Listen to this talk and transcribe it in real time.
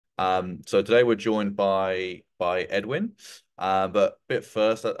So today we're joined by Edwin. But a bit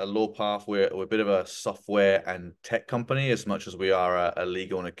first, at Lawpath, we're a bit of a software and tech company as much as we are a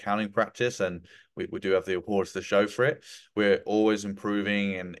legal and accounting practice, and we do have the awards to show for it. We're always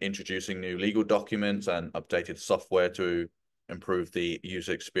improving and introducing new legal documents and updated software to improve the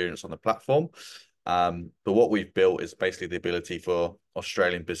user experience on the platform. But what we've built is basically the ability for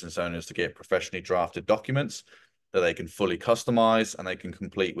Australian business owners to get professionally drafted documents that they can fully customize and they can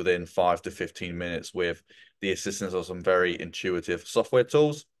complete within 5 to 15 minutes with the assistance of some very intuitive software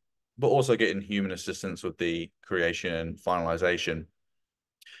tools, but also getting human assistance with the creation and finalization.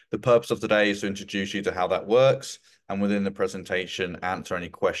 The purpose of today is to introduce you to how that works, and within the presentation, answer any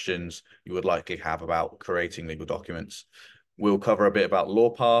questions you would likely have about creating legal documents. We'll cover a bit about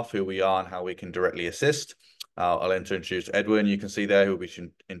Lawpath, who we are and how we can directly assist. I'll introduce Edwin. You can see there who will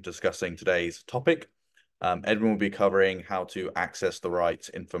be discussing today's topic. Edwin will be covering how to access the right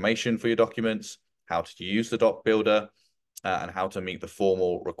information for your documents, how to use the doc builder, and how to meet the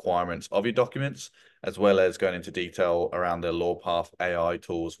formal requirements of your documents, as well as going into detail around the Lawpath AI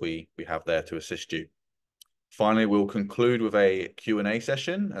tools we have there to assist you. Finally, we'll conclude with a Q&A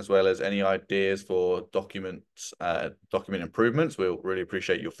session, as well as any ideas for document improvements. We'll really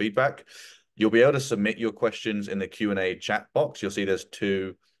appreciate your feedback. You'll be able to submit your questions in the Q&A chat box. You'll see there's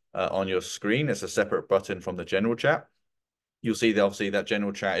two on your screen. It's a separate button from the general chat. You'll see that obviously that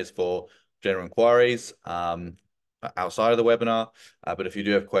general chat is for general inquiries outside of the webinar. But if you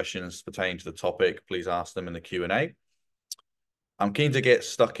do have questions pertaining to the topic, please ask them in the Q&A. I'm keen to get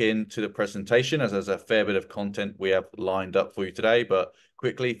stuck into the presentation as there's a fair bit of content we have lined up for you today. But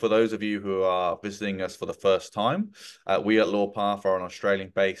quickly, for those of you who are visiting us for the first time, we at Lawpath are an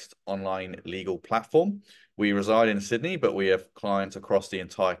Australian-based online legal platform. We reside in Sydney, but we have clients across the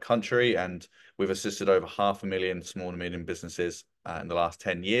entire country, and we've assisted over 500,000 small and medium businesses in the last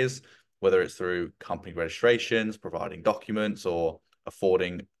 10 years, whether it's through company registrations, providing documents, or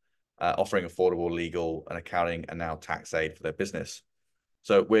offering affordable legal and accounting and now tax aid for their business.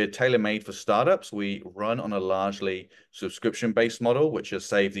 So we're tailor-made for startups. We run on a largely subscription-based model, which has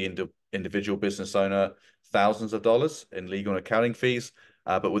saved the individual business owner thousands of dollars in legal and accounting fees.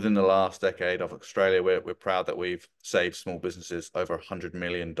 But within the last decade of Australia, we're proud that we've saved small businesses over $100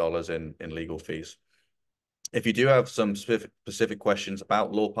 million in legal fees. If you do have some specific questions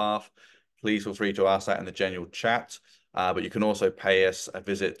about Lawpath, please feel free to ask that in the general chat. But you can also pay us a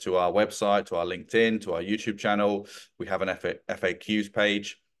visit to our website, to our LinkedIn, to our YouTube channel. We have an FAQs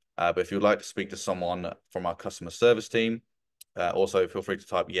page. But if you'd like to speak to someone from our customer service team, also feel free to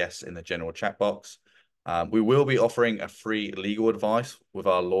type yes in the general chat box. We will be offering a free legal advice with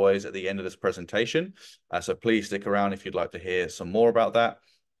our lawyers at the end of this presentation. So please stick around if you'd like to hear some more about that.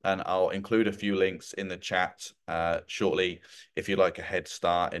 And I'll include a few links in the chat shortly if you'd like a head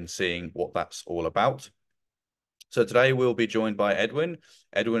start in seeing what that's all about. So today we'll be joined by Edwin.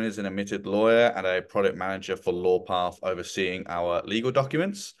 Edwin is an admitted lawyer and a product manager for Lawpath, overseeing our legal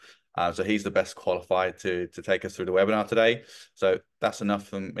documents. So he's the best qualified to take us through the webinar today. So that's enough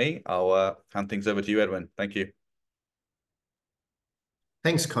from me. I'll hand things over to you, Edwin. Thank you.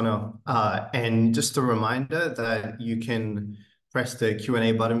 Thanks, Connor. And just a reminder that you can press the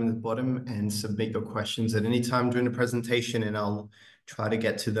Q&A button at the bottom and submit your questions at any time during the presentation, and I'll try to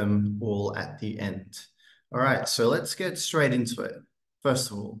get to them all at the end. All right, so let's get straight into it.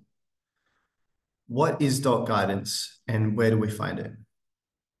 First of all, what is doc guidance and where do we find it?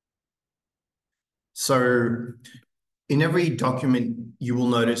 So in every document, you will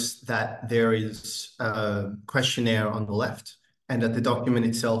notice that there is a questionnaire on the left and that the document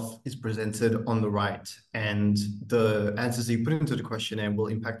itself is presented on the right, and the answers you put into the questionnaire will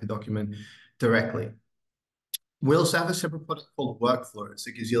impact the document directly. We also have a separate product called Workflow. So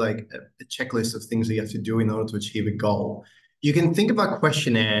it gives you like a checklist of things that you have to do in order to achieve a goal. You can think about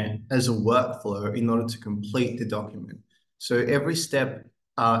questionnaire as a workflow in order to complete the document. So every step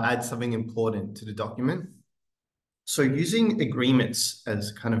adds something important to the document. So using agreements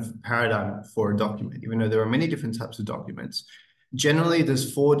as kind of paradigm for a document, even though there are many different types of documents, generally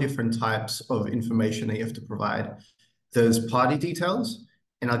there's 4 different types of information that you have to provide. There's party details,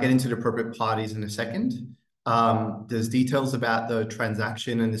 and I'll get into the appropriate parties in a second. There's details about the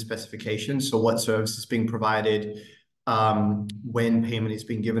transaction and the specifications, so what service is being provided, when payment is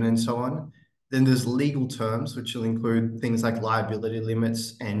being given, and so on. Then there's legal terms, which will include things like liability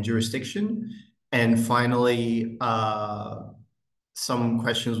limits and jurisdiction. And finally, some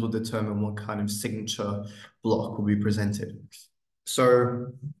questions will determine what kind of signature block will be presented. So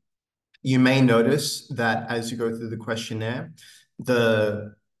you may notice that as you go through the questionnaire,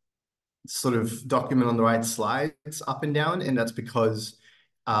 the sort of document on the right slides up and down, and that's because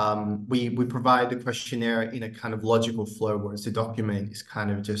We provide the questionnaire in a kind of logical flow, whereas the document is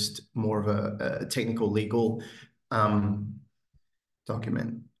kind of just more of a technical legal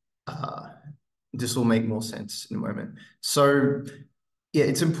document. This will make more sense in a moment. So yeah,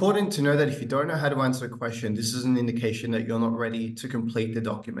 it's important to know that if you don't know how to answer a question, this is an indication that you're not ready to complete the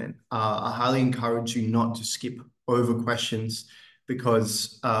document. I highly encourage you not to skip over questions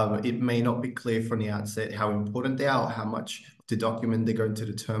because it may not be clear from the outset how important they are or how much of the document they're going to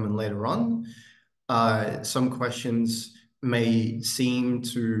determine later on. Some questions may seem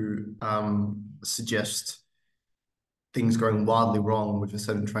to suggest things going wildly wrong with a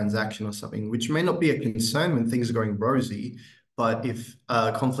certain transaction or something, which may not be a concern when things are going rosy. But if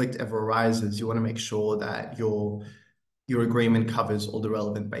conflict ever arises, you want to make sure that your agreement covers all the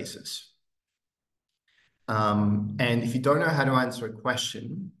relevant bases. And if you don't know how to answer a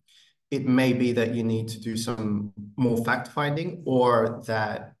question, it may be that you need to do some more fact finding or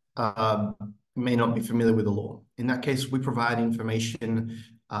that may not be familiar with the law. In that case, we provide information,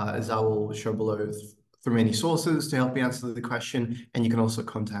 as I will show below, through many sources to help you answer the question, and you can also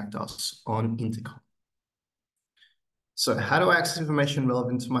contact us on Intercom. So how do I access information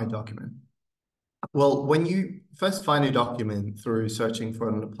relevant to my document? Well, when you first find a document through searching for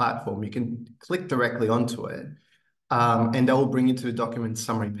it on a platform, you can click directly onto it, and that will bring you to the document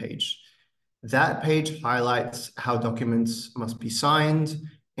summary page. That page highlights how documents must be signed,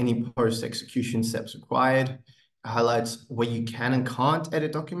 any post-execution steps required, highlights where you can and can't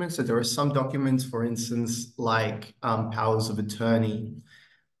edit documents. So there are some documents, for instance, like powers of attorney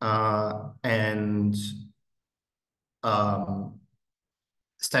and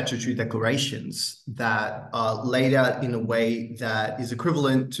statutory declarations that are laid out in a way that is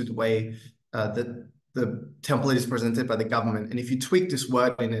equivalent to the way that the template is presented by the government. And if you tweak this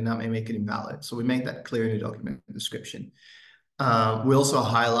wording, then that may make it invalid. So we make that clear in the document description. We also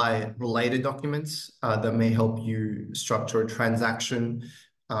highlight related documents that may help you structure a transaction.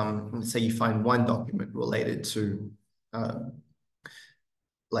 Let's say you find one document related to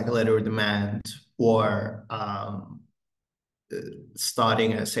like a letter of demand or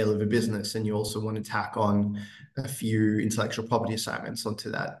starting a sale of a business, and you also want to tack on a few intellectual property assignments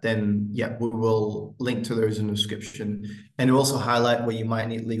onto that, then yeah, we will link to those in the description. And we'll also highlight where you might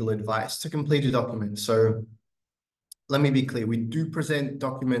need legal advice to complete a document. So let me be clear, we do present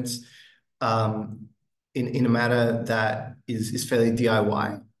documents in a matter that is fairly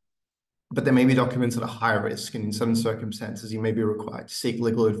DIY, but there may be documents that are high risk, and in certain circumstances, you may be required to seek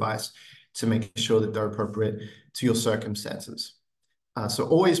legal advice to make sure that they're appropriate to your circumstances. So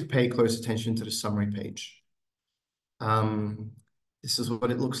always pay close attention to the summary page. This is what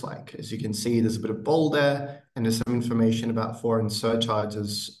it looks like. As you can see, there's a bit of bold there, and there's some information about foreign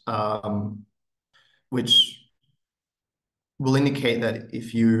surcharges, which will indicate that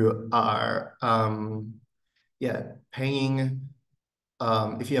if you are paying,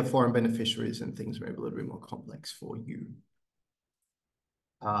 if you have foreign beneficiaries, and things may be a little bit more complex for you.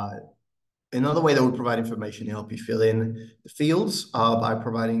 Another way that we provide information to help you fill in the fields by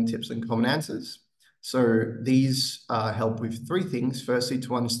providing tips and common answers. So these help with three things. Firstly,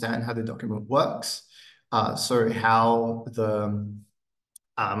 to understand how the document works. So how the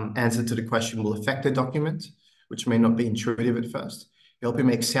answer to the question will affect the document, which may not be intuitive at first. Help you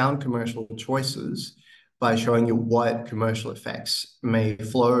make sound commercial choices by showing you what commercial effects may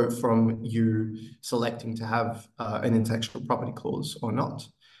flow from you selecting to have an intellectual property clause or not.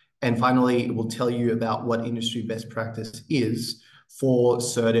 And finally, it will tell you about what industry best practice is for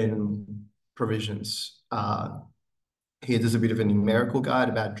certain provisions. Here, there's a bit of a numerical guide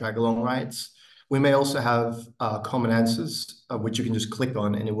about drag-along rights. We may also have common answers, which you can just click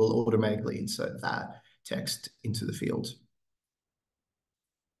on, and it will automatically insert that text into the field.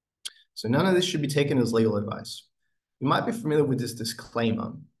 So none of this should be taken as legal advice. You might be familiar with this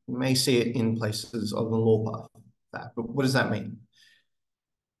disclaimer. You may see it in places of the Lawpath Act, but what does that mean?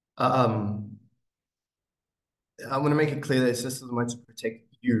 I want to make it clear that it's just as much to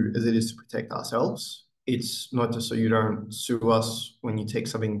protect you as it is to protect ourselves. It's not just so you don't sue us when you take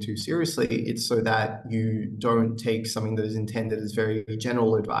something too seriously. It's so that you don't take something that is intended as very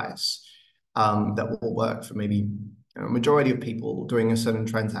general advice that will work for maybe a majority of people doing a certain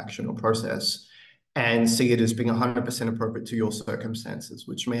transaction or process and see it as being 100% appropriate to your circumstances,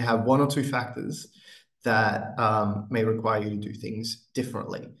 which may have one or two factors that may require you to do things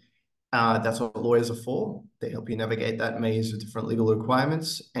differently. That's what lawyers are for. They help you navigate that maze of different legal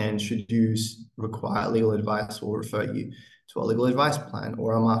requirements, and should you require legal advice, we'll refer you to a legal advice plan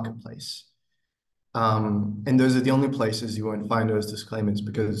or a marketplace. And those are the only places you won't find those disclaimers,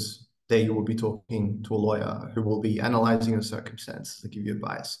 because there you will be talking to a lawyer who will be analyzing your circumstances to give you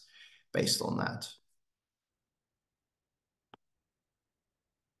advice based on that.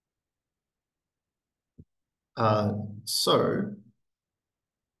 So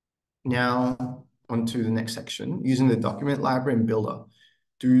now on to the next section, using the document library and builder,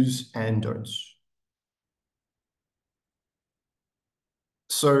 do's and don'ts.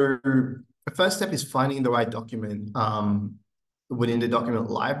 So the first step is finding the right document within the document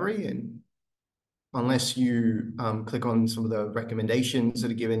library. And unless you click on some of the recommendations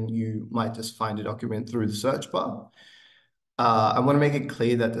that are given, you might just find a document through the search bar. I want to make it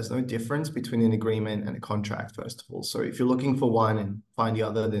clear that there's no difference between an agreement and a contract, first of all. So if you're looking for one and find the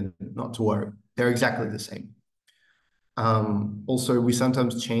other, then not to worry. They're exactly the same. Also, we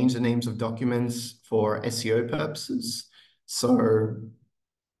sometimes change the names of documents for SEO purposes. So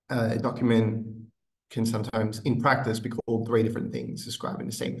a document can sometimes, in practice, be called 3 different things describing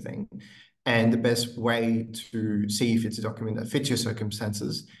the same thing. And the best way to see if it's a document that fits your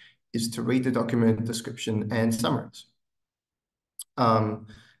circumstances is to read the document description and summaries.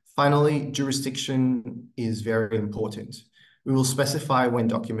 Finally, jurisdiction is very important. We will specify when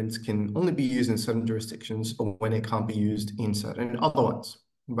documents can only be used in certain jurisdictions or when it can't be used in certain other ones.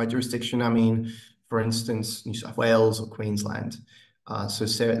 By jurisdiction, I mean, for instance, New South Wales or Queensland. So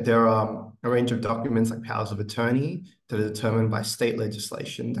there are a range of documents like powers of attorney that are determined by state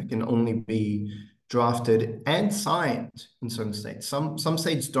legislation that can only be drafted and signed in certain states. Some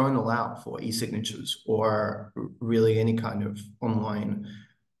states don't allow for e-signatures or really any kind of online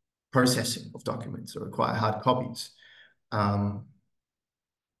processing of documents or require hard copies. And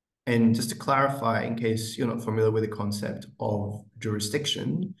just to clarify, in case you're not familiar with the concept of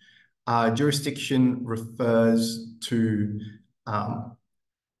jurisdiction, jurisdiction refers to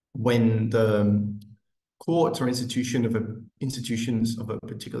when the courts or institutions of a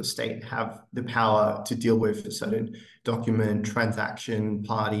particular state have the power to deal with a certain document, transaction,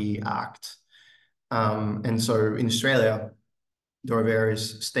 party, act. And so in Australia, there are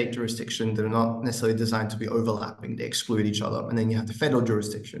various state jurisdictions that are not necessarily designed to be overlapping. They exclude each other. And then you have the federal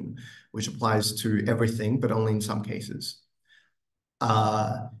jurisdiction, which applies to everything, but only in some cases.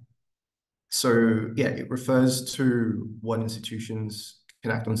 So yeah, it refers to what institutions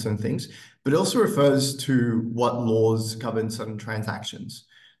can act on certain things, but it also refers to what laws govern certain transactions.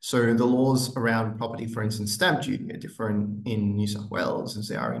 So the laws around property, for instance, stamp duty, are different in New South Wales as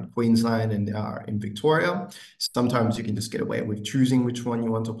they are in Queensland and they are in Victoria. Sometimes you can just get away with choosing which one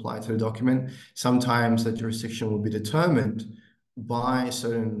you want to apply to the document. Sometimes the jurisdiction will be determined by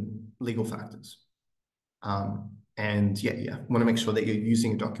certain legal factors. And yeah, want to make sure that you're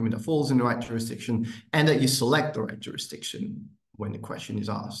using a document that falls in the right jurisdiction and that you select the right jurisdiction when the question is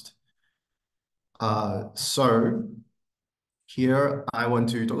asked. So here I want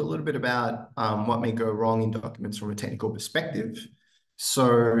to talk a little bit about what may go wrong in documents from a technical perspective.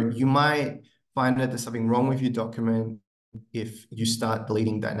 So you might find that there's something wrong with your document if you start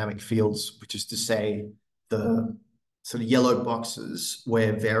deleting dynamic fields, which is to say the sort of yellow boxes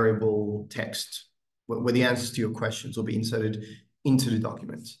where variable text, where the answers to your questions will be inserted into the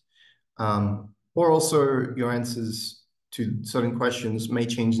document. Or also your answers to certain questions may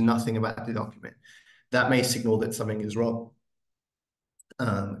change nothing about the document. That may signal that something is wrong.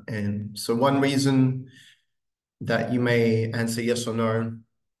 And so one reason that you may answer yes or no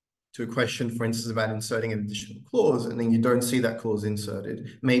to a question, for instance, about inserting an additional clause, and then you don't see that clause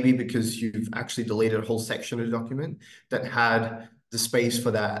inserted, maybe because you've actually deleted a whole section of the document that had the space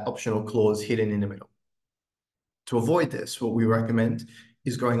for that optional clause hidden in the middle. To avoid this, what we recommend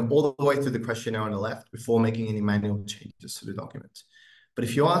is going all the way through the questionnaire on the left before making any manual changes to the document. But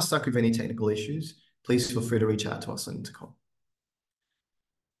if you are stuck with any technical issues, please feel free to reach out to us on Intercom.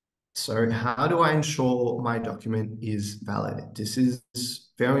 So how do I ensure my document is valid? This is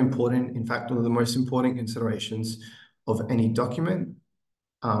very important. In fact, one of the most important considerations of any document,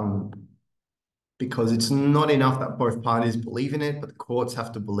 because it's not enough that both parties believe in it, but the courts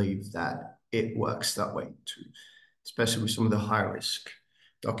have to believe that it works that way too, especially with some of the high risk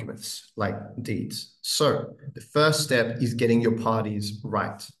documents like deeds. So the first step is getting your parties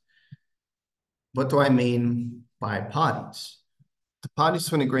right. What do I mean by parties? The parties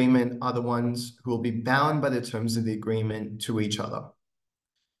to an agreement are the ones who will be bound by the terms of the agreement to each other.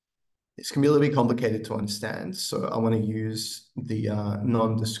 This can be a little bit complicated to understand, so I want to use the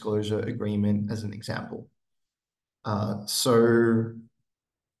non-disclosure agreement as an example. So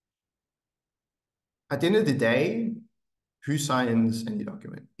at the end of the day, who signs any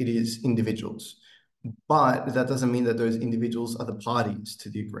document? It is individuals. But that doesn't mean that those individuals are the parties to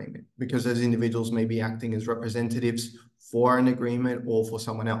the agreement, because those individuals may be acting as representatives for an agreement or for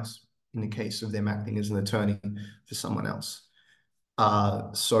someone else. in the case of them acting as an attorney for someone else.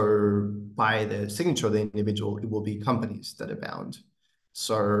 So by the signature of the individual, it will be companies that are bound.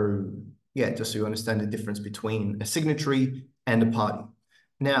 So yeah, just so you understand the difference between a signatory and a party.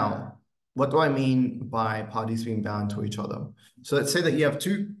 Now, what do I mean by parties being bound to each other? So let's say that you have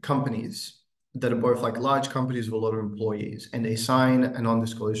two companies that are both like large companies with a lot of employees, and they sign a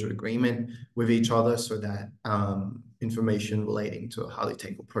non-disclosure agreement with each other so that information relating to how they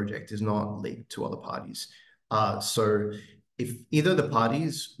take a project is not leaked to other parties. So if either of the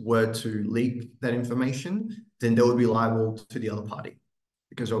parties were to leak that information, then they would be liable to the other party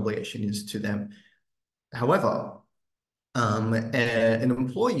because the obligation is to them. However, an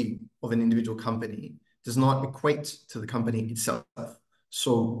employee of an individual company does not equate to the company itself.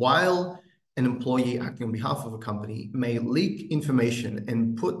 So while an employee acting on behalf of a company may leak information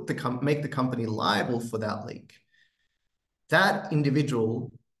and make the company liable for that leak, that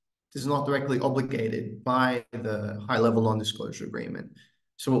individual is not directly obligated by the high-level non-disclosure agreement.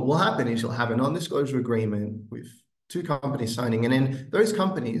 So what will happen is you'll have a non-disclosure agreement with two companies signing, and then those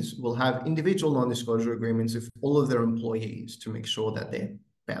companies will have individual non-disclosure agreements with all of their employees to make sure that they're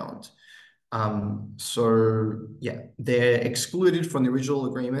bound. So yeah, they're excluded from the original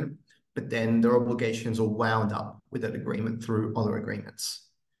agreement, but then their obligations are wound up with that agreement through other agreements.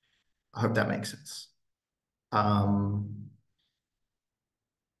 I hope that makes sense.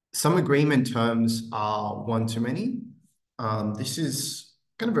 Some agreement terms are one too many. This is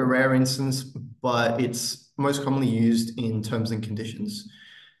kind of a rare instance, but it's most commonly used in terms and conditions.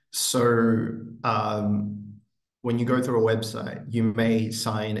 So when you go through a website, you may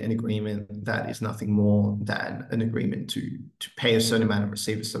sign an agreement that is nothing more than an agreement to pay a certain amount and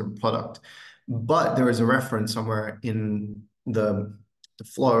receive a certain product. But there is a reference somewhere in the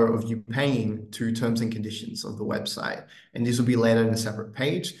flow of you paying to terms and conditions of the website. And this will be later in a separate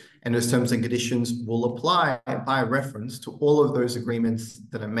page. And those terms and conditions will apply by reference to all of those agreements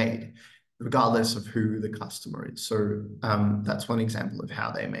that are made, regardless of who the customer is. So that's one example of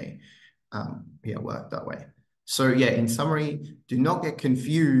how they may work that way. So yeah, in summary, do not get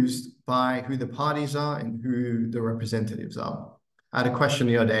confused by who the parties are and who the representatives are. I had a question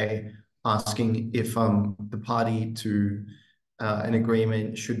the other day asking if the party to an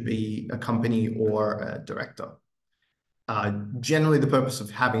agreement should be a company or a director. Generally, the purpose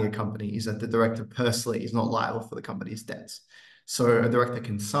of having a company is that the director personally is not liable for the company's debts. So a director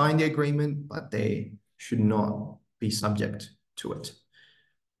can sign the agreement, but they should not be subject to it.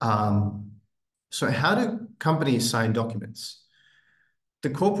 So how do companies sign documents? The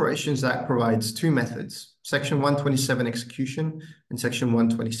Corporations Act provides two methods, Section 127 execution and Section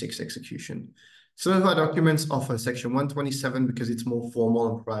 126 execution. Some of our documents offer Section 127 because it's more formal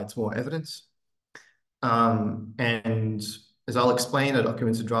and provides more evidence. And as I'll explain, the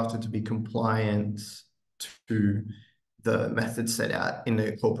documents are drafted to be compliant to the methods set out in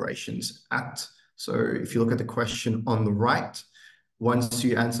the Corporations Act. So if you look at the question on the right, once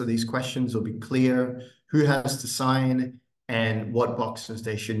you answer these questions, it'll be clear who has to sign and what boxes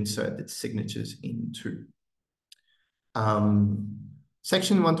they should insert their signatures into.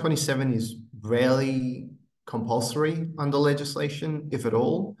 Section 127 is rarely compulsory under legislation, if at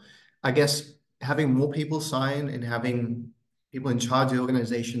all. I guess having more people sign and having people in charge of the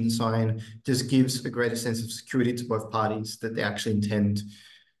organization sign just gives a greater sense of security to both parties that they actually intend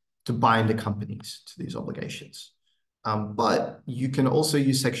to bind the companies to these obligations. But you can also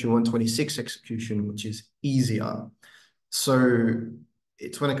use Section 126 execution, which is easier. So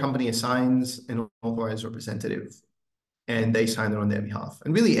it's when a company assigns an authorized representative and they sign it on their behalf.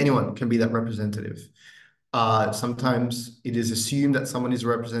 And really anyone can be that representative. Sometimes it is assumed that someone is a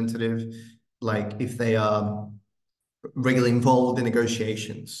representative, like if they are regularly involved in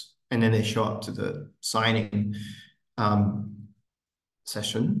negotiations and then they show up to the signing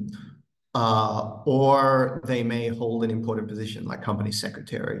session, or they may hold an important position like company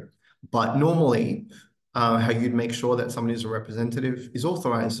secretary. But normally, how you'd make sure that someone is a representative, is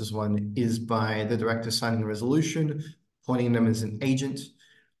authorized as one, is by the director signing a resolution, appointing them as an agent,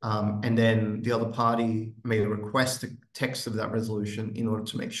 and then the other party may request the text of that resolution in order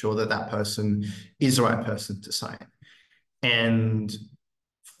to make sure that that person is the right person to sign. And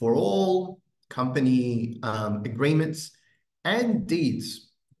for all company agreements and deeds,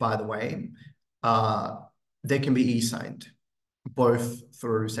 by the way, they can be e-signed, both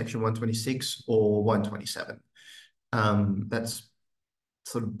through Section 126 or 127. That's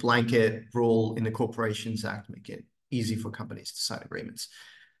sort of blanket rule in the Corporations Act, make it easy for companies to sign agreements.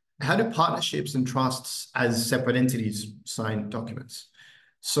 How do partnerships and trusts as separate entities sign documents?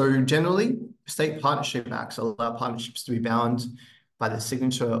 So generally, state partnership acts allow partnerships to be bound by the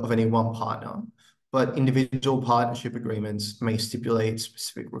signature of any one partner, but individual partnership agreements may stipulate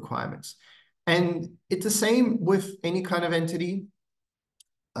specific requirements. And it's the same with any kind of entity,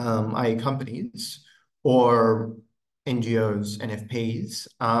 i.e. companies or NGOs, NFPs.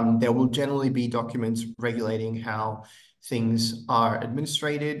 There will generally be documents regulating how things are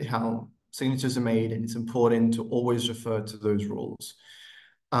administrated, how signatures are made, and it's important to always refer to those rules.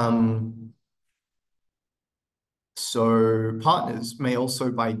 So partners may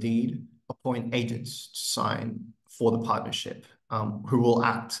also by deed appoint agents to sign for the partnership, who will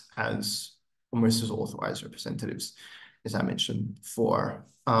act as almost as authorized representatives, as I mentioned before.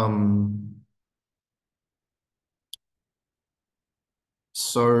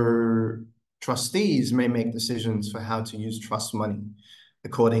 So trustees may make decisions for how to use trust money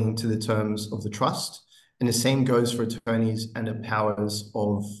according to the terms of the trust. And the same goes for attorneys and the powers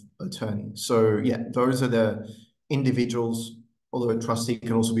of attorney. So yeah, those are the individuals, although a trustee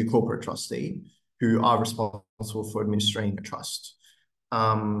can also be a corporate trustee, who are responsible for administering a trust,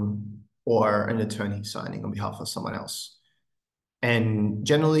 or an attorney signing on behalf of someone else. And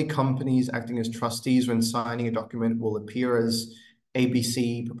generally, companies acting as trustees when signing a document will appear as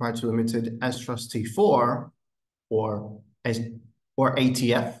ABC Proprietary Limited as trustee for, or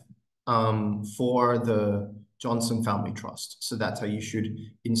ATF, for the Johnson Family Trust. So that's how you should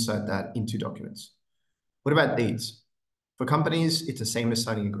insert that into documents. What about deeds? For companies, it's the same as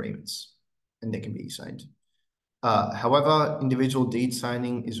signing agreements, and they can be signed. However, individual deed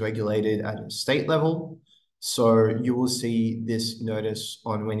signing is regulated at a state level. So you will see this notice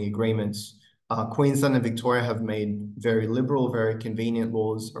on many agreements. Queensland and Victoria have made very liberal, very convenient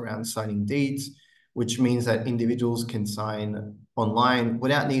laws around signing deeds, which means that individuals can sign online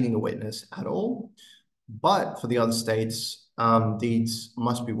without needing a witness at all. But for the other states, deeds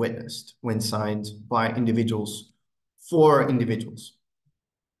must be witnessed when signed by individuals for individuals.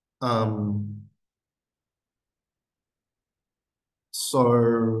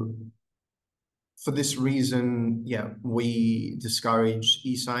 So for this reason, yeah, we discourage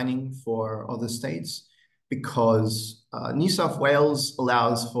e-signing for other states because New South Wales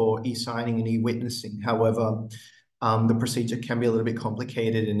allows for e-signing and e-witnessing. However, the procedure can be a little bit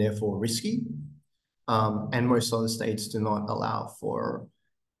complicated and therefore risky. And most other states do not allow for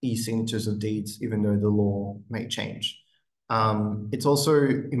e-signatures of deeds, even though the law may change. It's also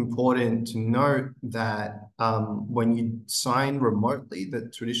important to note that when you sign remotely, the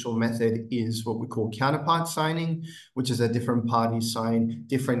traditional method is what we call counterpart signing, which is that different parties sign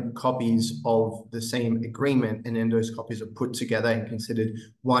different copies of the same agreement, and then those copies are put together and considered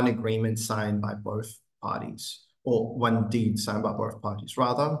one agreement signed by both parties, or one deed signed by both parties,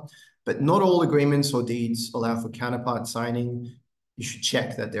 rather. But not all agreements or deeds allow for counterpart signing. You should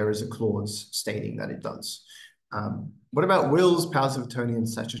check that there is a clause stating that it does. What about wills, powers of attorney, and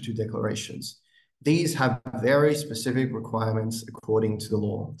statutory declarations? These have very specific requirements according to the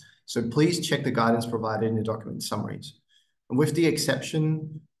law. So please check the guidance provided in the document summaries. And with the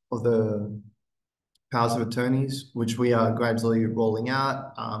exception of the powers of attorneys, which we are gradually rolling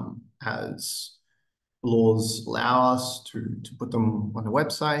out as laws allow us to put them on a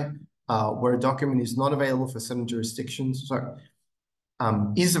website, where a document is not available for certain jurisdictions,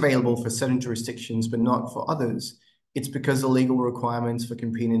 is available for certain jurisdictions, but not for others, it's because the legal requirements for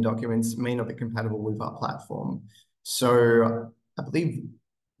competing documents may not be compatible with our platform. So I believe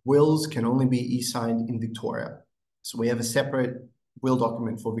wills can only be e-signed in Victoria. So we have a separate will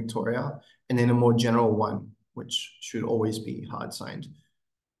document for Victoria, and then a more general one, which should always be hard signed.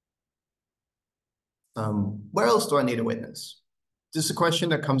 Where else do I need a witness? This is a question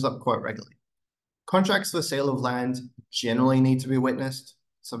that comes up quite regularly. Contracts for the sale of land generally need to be witnessed,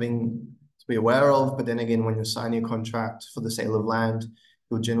 something to be aware of. But then again, when you're signing a contract for the sale of land,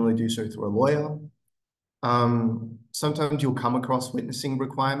 you'll generally do so through a lawyer. Sometimes you'll come across witnessing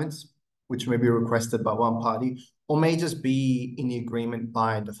requirements, which may be requested by one party, or may just be in the agreement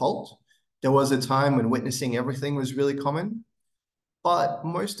by default. There was a time when witnessing everything was really common, but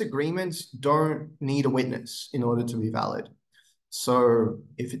most agreements don't need a witness in order to be valid. So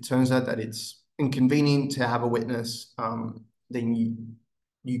if it turns out that it's inconvenient to have a witness, then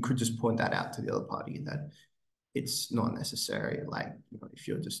you could just point that out to the other party that it's not necessary, like, you know, if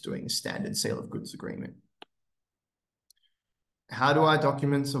you're just doing a standard sale of goods agreement. How do our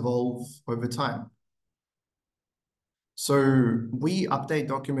documents evolve over time? So we update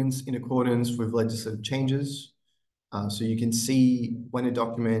documents in accordance with legislative changes. So you can see when a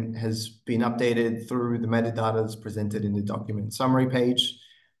document has been updated through the metadata that's presented in the document summary page.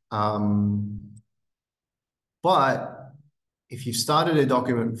 But if you started a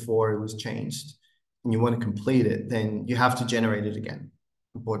document before it was changed, and you want to complete it, then you have to generate it again.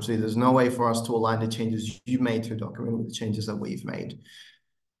 Unfortunately, there's no way for us to align the changes you made to a document with the changes that we've made.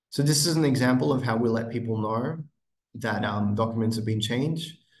 So this is an example of how we let people know that documents have been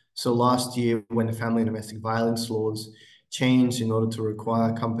changed. So last year, when the family and domestic violence laws changed in order to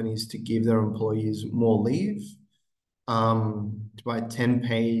require companies to give their employees more leave, to provide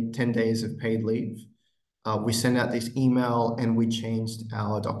 10 days of paid leave, we sent out this email and we changed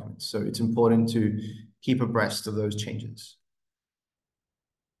our documents. So it's important to keep abreast of those changes.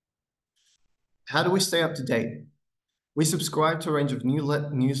 How do we stay up to date? We subscribe to a range of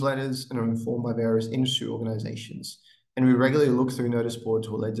newsletters and are informed by various industry organizations. And we regularly look through notice boards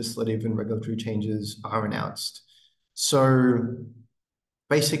where legislative and regulatory changes are announced. So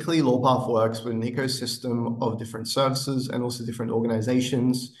basically, Lawpath works with an ecosystem of different services and also different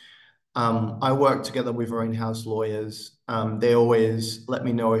organizations. I work together with our in-house lawyers. They always let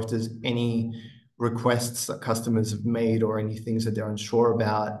me know if there's any requests that customers have made or any things that they're unsure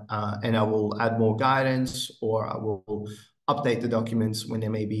about, and I will add more guidance or I will update the documents when there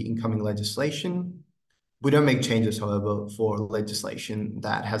may be incoming legislation. We don't make changes, however, for legislation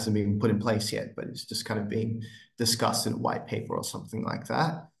that hasn't been put in place yet, but it's just kind of being discussed in a white paper or something like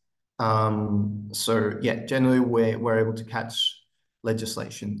that. So yeah, generally we're able to catch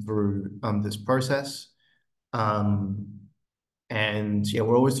legislation through this process. And yeah,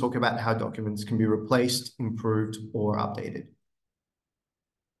 we're always talking about how documents can be replaced, improved, or updated.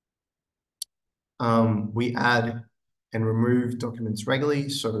 We add and remove documents regularly.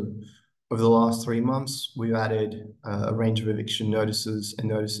 So over the last 3 months, we've added a range of eviction notices and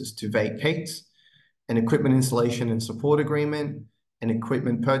notices to vacate, an equipment installation and support agreement, an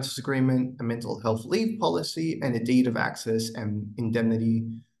equipment purchase agreement, a mental health leave policy, and a deed of access and indemnity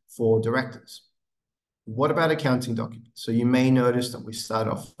for directors. What about accounting documents? So you may notice that we start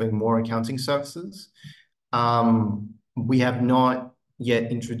off with more accounting services. We have not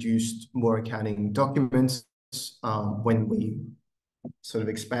yet introduced more accounting documents. When we sort of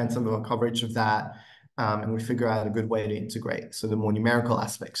expand some of our coverage of that, and we figure out a good way to integrate so the more numerical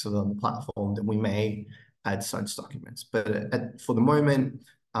aspects of the platform, then we may add such documents. But for the moment,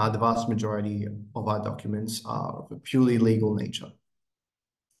 the vast majority of our documents are of a purely legal nature.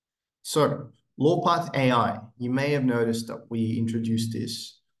 So Lawpath AI, you may have noticed that we introduced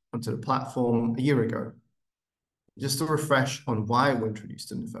this onto the platform a year ago. Just a refresh on why we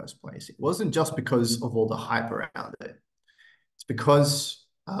introduced it in the first place. It wasn't just because of all the hype around it. It's because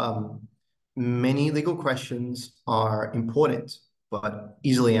many legal questions are important, but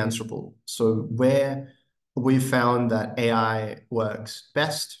easily answerable. So where we found that AI works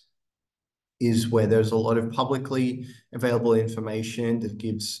best is where there's a lot of publicly available information that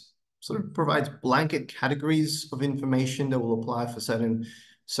provides blanket categories of information that will apply for certain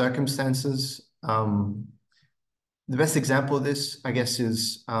circumstances. The best example of this, I guess,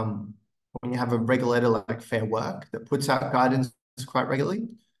 is when you have a regulator like Fair Work that puts out guidance quite regularly.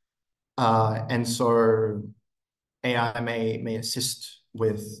 And so AI may assist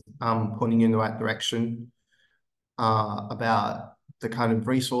with pointing you in the right direction about the kind of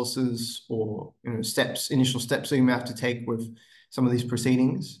resources or initial steps that you may have to take with some of these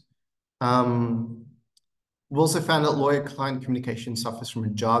proceedings. We've also found that lawyer-client communication suffers from a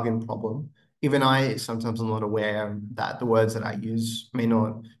jargon problem. Even I sometimes am not aware that the words that I use may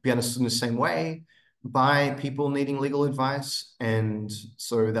not be understood in the same way by people needing legal advice. And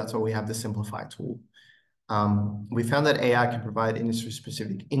so that's why we have the Simplify tool. We found that AI can provide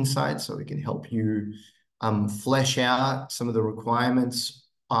industry-specific insights, so it can help you flesh out some of the requirements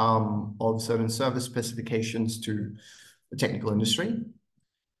of certain service specifications to the technical industry.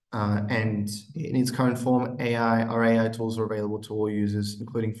 And in its current form, our AI tools are available to all users,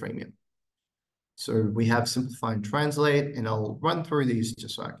 including freemium. So we have Simplify and Translate, and I'll run through these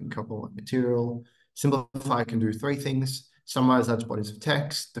just so I can cover all the material. Simplify can do 3 things: summarize large bodies of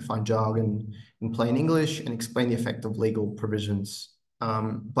text, define jargon in plain English, and explain the effect of legal provisions.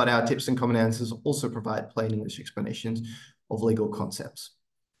 But our tips and common answers also provide plain English explanations of legal concepts.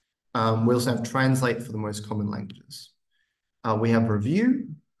 We also have Translate for the most common languages. We have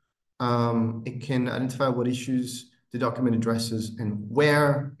Review. It can identify what issues the document addresses and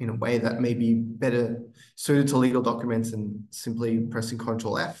where, in a way that may be better suited to legal documents than simply pressing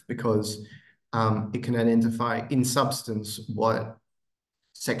Control F, because it can identify in substance what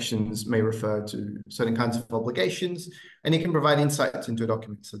sections may refer to certain kinds of obligations, and it can provide insights into a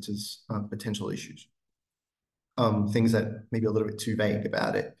document, such as potential issues, things that may be a little bit too vague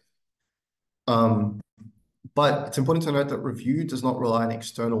about it. But it's important to note that Review does not rely on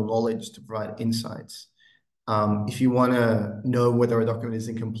external knowledge to provide insights. If you want to know whether a document is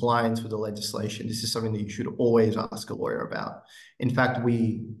in compliance with the legislation, this is something that you should always ask a lawyer about. In fact,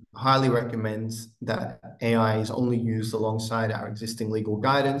 we highly recommend that AI is only used alongside our existing legal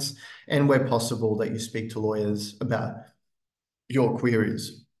guidance, and where possible, that you speak to lawyers about your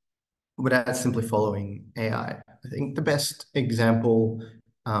queries without simply following AI. I think the best example,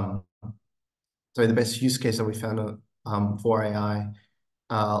 the best use case that we found for AI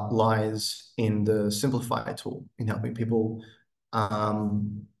lies in the Simplify tool in helping people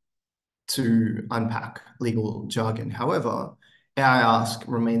to unpack legal jargon. However, AI Ask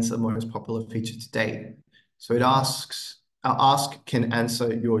remains the most popular feature to date. So Ask can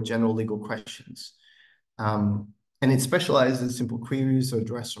answer your general legal questions. And it specializes in simple queries or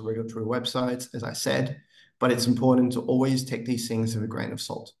addressed on regulatory websites, as I said, but it's important to always take these things with a grain of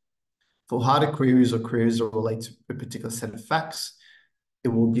salt. For harder queries or queries that relate to a particular set of facts, it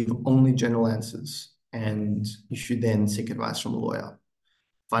will give only general answers, and you should then seek advice from a lawyer.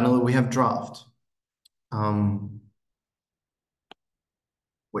 Finally, we have Draft,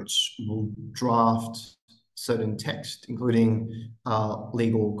 which will draft certain text, including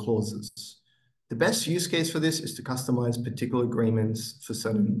legal clauses. The best use case for this is to customize particular agreements for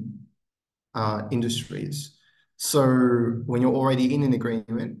certain industries. So when you're already in an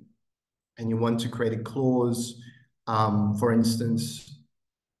agreement and you want to create a clause, for instance,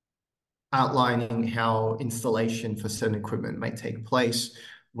 outlining how installation for certain equipment may take place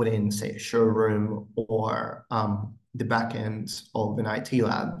within, say, a showroom or the back end of an IT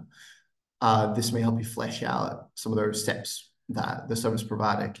lab. This may help you flesh out some of those steps that the service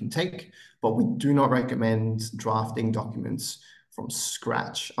provider can take, but we do not recommend drafting documents from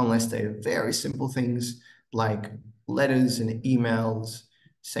scratch unless they're very simple things like letters and emails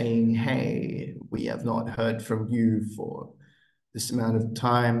saying, hey, we have not heard from you for this amount of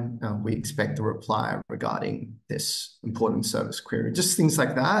time. We expect a reply regarding this important service query. Just things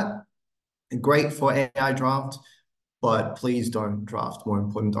like that. Great for AI draft, but please don't draft more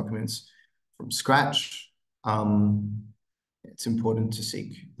important documents from scratch. It's important to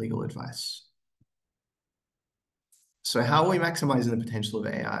seek legal advice. So how are we maximizing the potential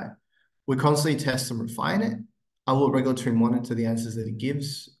of AI? We constantly test and refine it. I will regulatory monitor the answers that it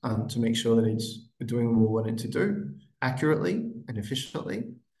gives to make sure that it's doing what we want it to do accurately and efficiently.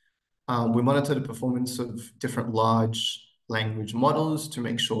 We monitor the performance of different large language models to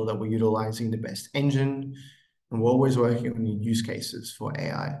make sure that we're utilizing the best engine, and we're always working on new use cases for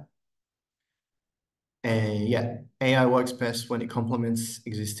AI. And yeah, AI works best when it complements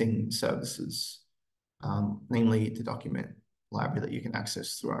existing services, namely the document library that you can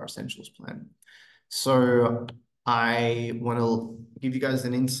access through our Essentials plan. So I want to give you guys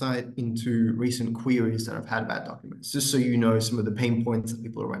an insight into recent queries that I've had about documents, just so you know some of the pain points that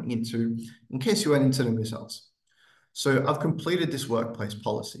people are running into, in case you run into them yourselves. So I've completed this workplace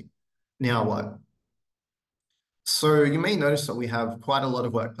policy. Now what? So you may notice that we have quite a lot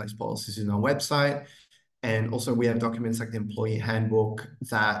of workplace policies in our website. And also we have documents like the employee handbook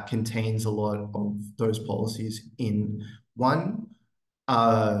that contains a lot of those policies in one.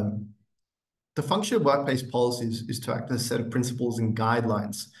 The function of workplace policies is to act as a set of principles and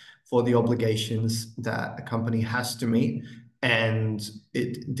guidelines for the obligations that a company has to meet and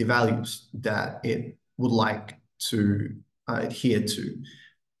the values that it would like to adhere to.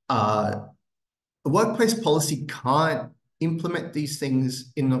 A workplace policy can't implement these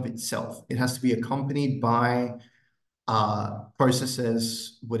things in and of itself. It has to be accompanied by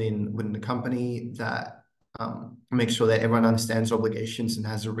processes within the company that make sure that everyone understands obligations and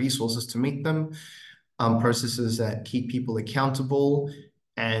has the resources to meet them, processes that keep people accountable,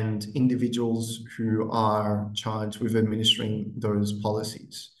 and individuals who are charged with administering those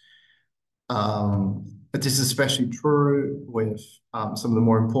policies. But this is especially true with some of the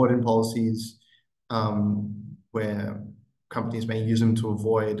more important policies where companies may use them to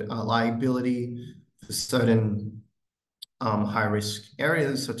avoid liability for certain high-risk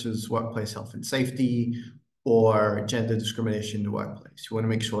areas such as workplace health and safety or gender discrimination in the workplace. You want to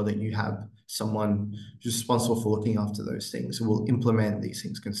make sure that you have someone who's responsible for looking after those things who will implement these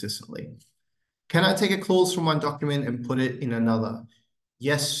things consistently. Can I take a clause from one document and put it in another?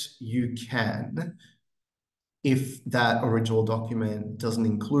 Yes, you can, if that original document doesn't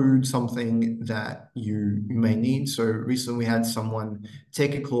include something that you may need. So recently we had someone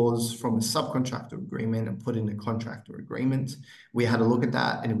take a clause from a subcontractor agreement and put in a contractor agreement. We had a look at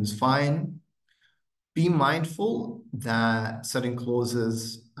that and it was fine. Be mindful that certain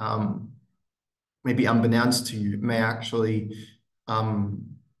clauses, maybe unbeknownst to you, may actually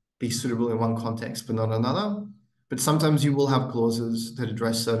be suitable in one context but not another. But sometimes you will have clauses that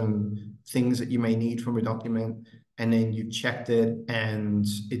address certain things that you may need from a document, and then you've checked it and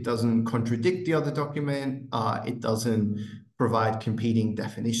it doesn't contradict the other document. It doesn't provide competing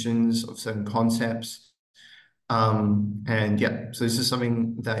definitions of certain concepts. And yeah, so this is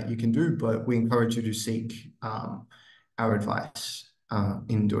something that you can do, but we encourage you to seek our advice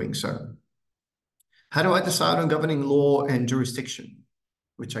in doing so. How do I decide on governing law and jurisdiction,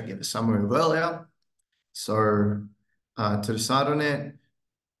 which I gave a summary of earlier? So to decide on it,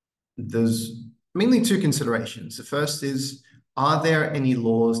 there's mainly two considerations. The first is, are there any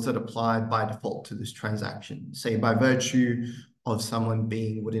laws that apply by default to this transaction, say by virtue of someone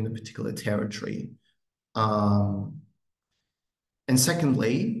being within a particular territory? And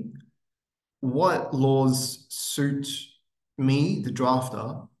secondly, what laws suit me, the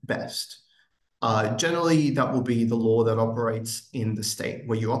drafter, best? Generally, that will be the law that operates in the state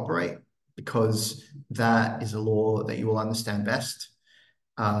where you operate, because that is a law that you will understand best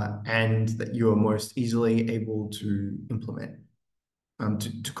and that you are most easily able to implement,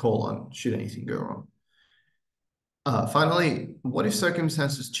 to call on should anything go wrong. Finally, what if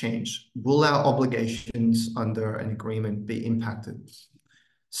circumstances change? Will our obligations under an agreement be impacted?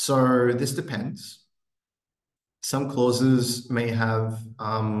 So this depends. Some clauses may have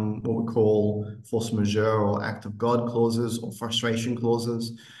what we call force majeure or act of God clauses or frustration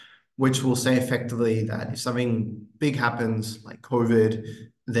clauses, which will say effectively that if something big happens like COVID,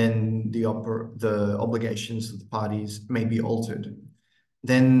 then the obligations of the parties may be altered.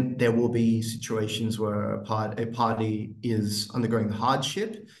 Then there will be situations where a party is undergoing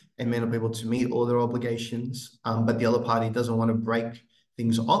hardship and may not be able to meet all their obligations, but the other party doesn't want to break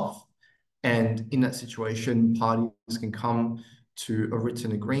things off. And in that situation, parties can come to a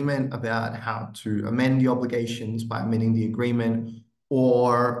written agreement about how to amend the obligations by amending the agreement,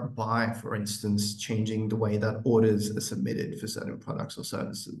 or by, for instance, changing the way that orders are submitted for certain products or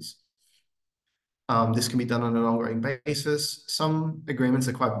services. This can be done on an ongoing basis. Some agreements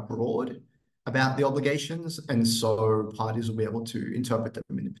are quite broad about the obligations, and so parties will be able to interpret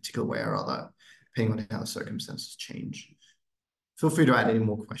them in a particular way or other, depending on how the circumstances change. Feel free to add any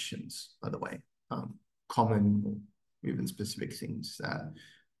more questions, by the way, common or even specific things that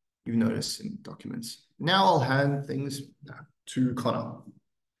you notice in documents. Now I'll hand things to Connor.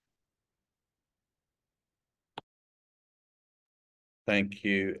 Thank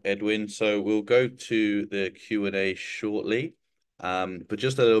you, Edwin. So we'll go to the Q&A shortly, but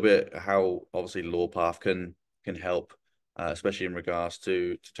just a little bit how obviously Lawpath can help, especially in regards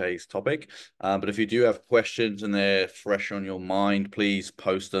to today's topic. But if you do have questions and they're fresh on your mind, please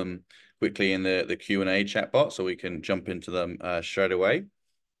post them quickly in the Q&A chat box so we can jump into them straight away.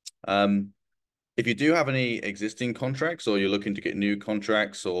 If you do have any existing contracts or you're looking to get new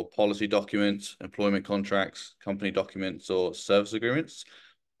contracts or policy documents, employment contracts, company documents, or service agreements,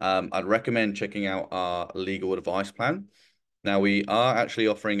 I'd recommend checking out our legal advice plan. Now, we are actually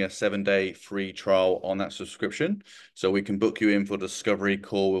offering a 7-day free trial on that subscription. So we can book you in for a discovery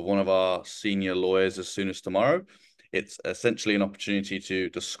call with one of our senior lawyers as soon as tomorrow. It's essentially an opportunity to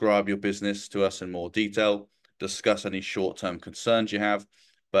describe your business to us in more detail, discuss any short-term concerns you have,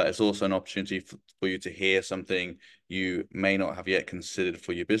 but it's also an opportunity for you to hear something you may not have yet considered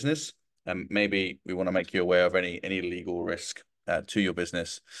for your business. And maybe we want to make you aware of any legal risk to your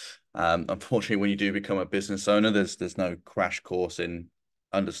business. Unfortunately, when you do become a business owner, there's no crash course in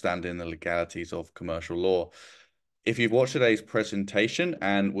understanding the legalities of commercial law. If you've watched today's presentation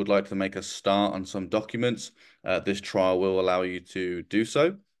and would like to make a start on some documents, this trial will allow you to do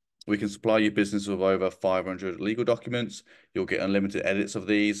so. We can supply your business with over 500 legal documents. You'll get unlimited edits of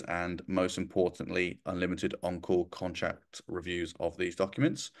these and, most importantly, unlimited on-call contract reviews of these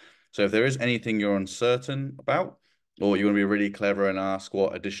documents. So if there is anything you're uncertain about, or you want to be really clever and ask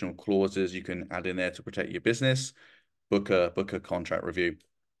what additional clauses you can add in there to protect your business, book a contract review.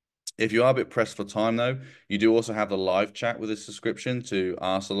 If you are a bit pressed for time, though, you do also have the live chat with this subscription to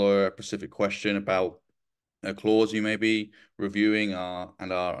ask the lawyer a specific question about a clause you may be reviewing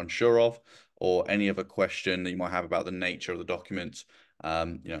and are unsure of, or any other question that you might have about the nature of the document.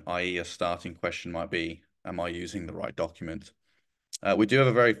 I.e. a starting question might be, am I using the right document? We do have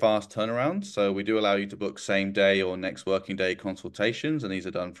a very fast turnaround, so we do allow you to book same day or next working day consultations, and these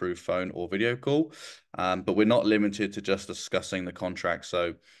are done through phone or video call. But we're not limited to just discussing the contract.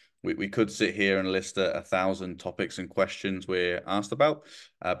 So we could sit here and list 1,000 topics and questions we're asked about,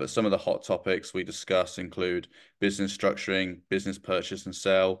 but some of the hot topics we discuss include business structuring, business purchase and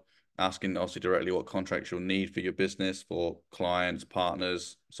sale, asking obviously directly what contracts you'll need for your business for clients,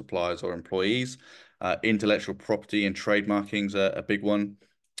 partners, suppliers, or employees. Intellectual property and trademarking is a big one.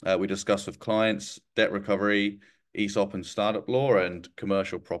 We discuss with clients, debt recovery, ESOP and startup law, and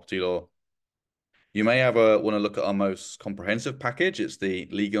commercial property law. You may want to look at our most comprehensive package. It's the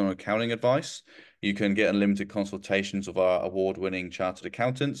legal and accounting advice. You can get unlimited consultations with our award-winning chartered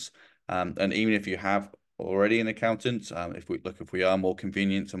accountants. And even if you have already an accountant, if we are more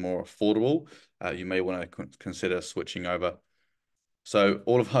convenient and more affordable, you may want to consider switching over. So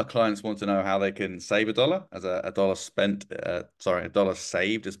all of our clients want to know how they can save a dollar, as a dollar spent, a dollar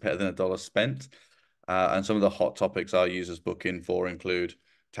saved is better than a dollar spent. And some of the hot topics our users book in for include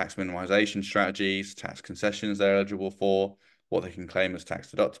tax minimization strategies, tax concessions they're eligible for, what they can claim as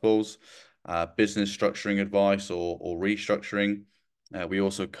tax deductibles, business structuring advice or restructuring. We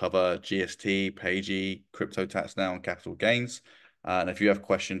also cover GST, PAYG, crypto tax now, and capital gains. And if you have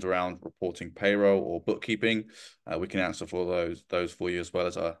questions around reporting payroll or bookkeeping, we can answer for those for you, as well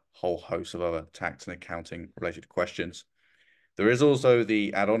as a whole host of other tax and accounting related questions. There is also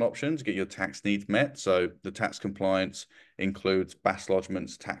the add-on option to get your tax needs met. So the tax compliance includes BAS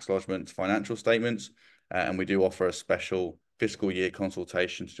lodgements, tax lodgements, financial statements, and we do offer a special fiscal year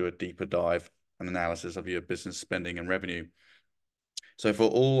consultation to do a deeper dive and analysis of your business spending and revenue. So for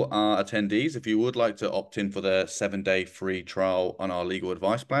all our attendees, if you would like to opt in for the 7-day free trial on our legal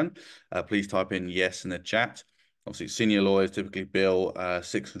advice plan, please type in yes in the chat. Obviously, senior lawyers typically bill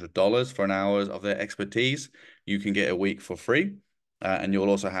 $600 for an hour of their expertise. You can get a week for free, and you'll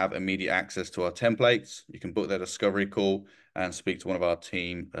also have immediate access to our templates. You can book their discovery call and speak to one of our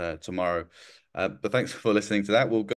team tomorrow. But thanks for listening to that. We'll go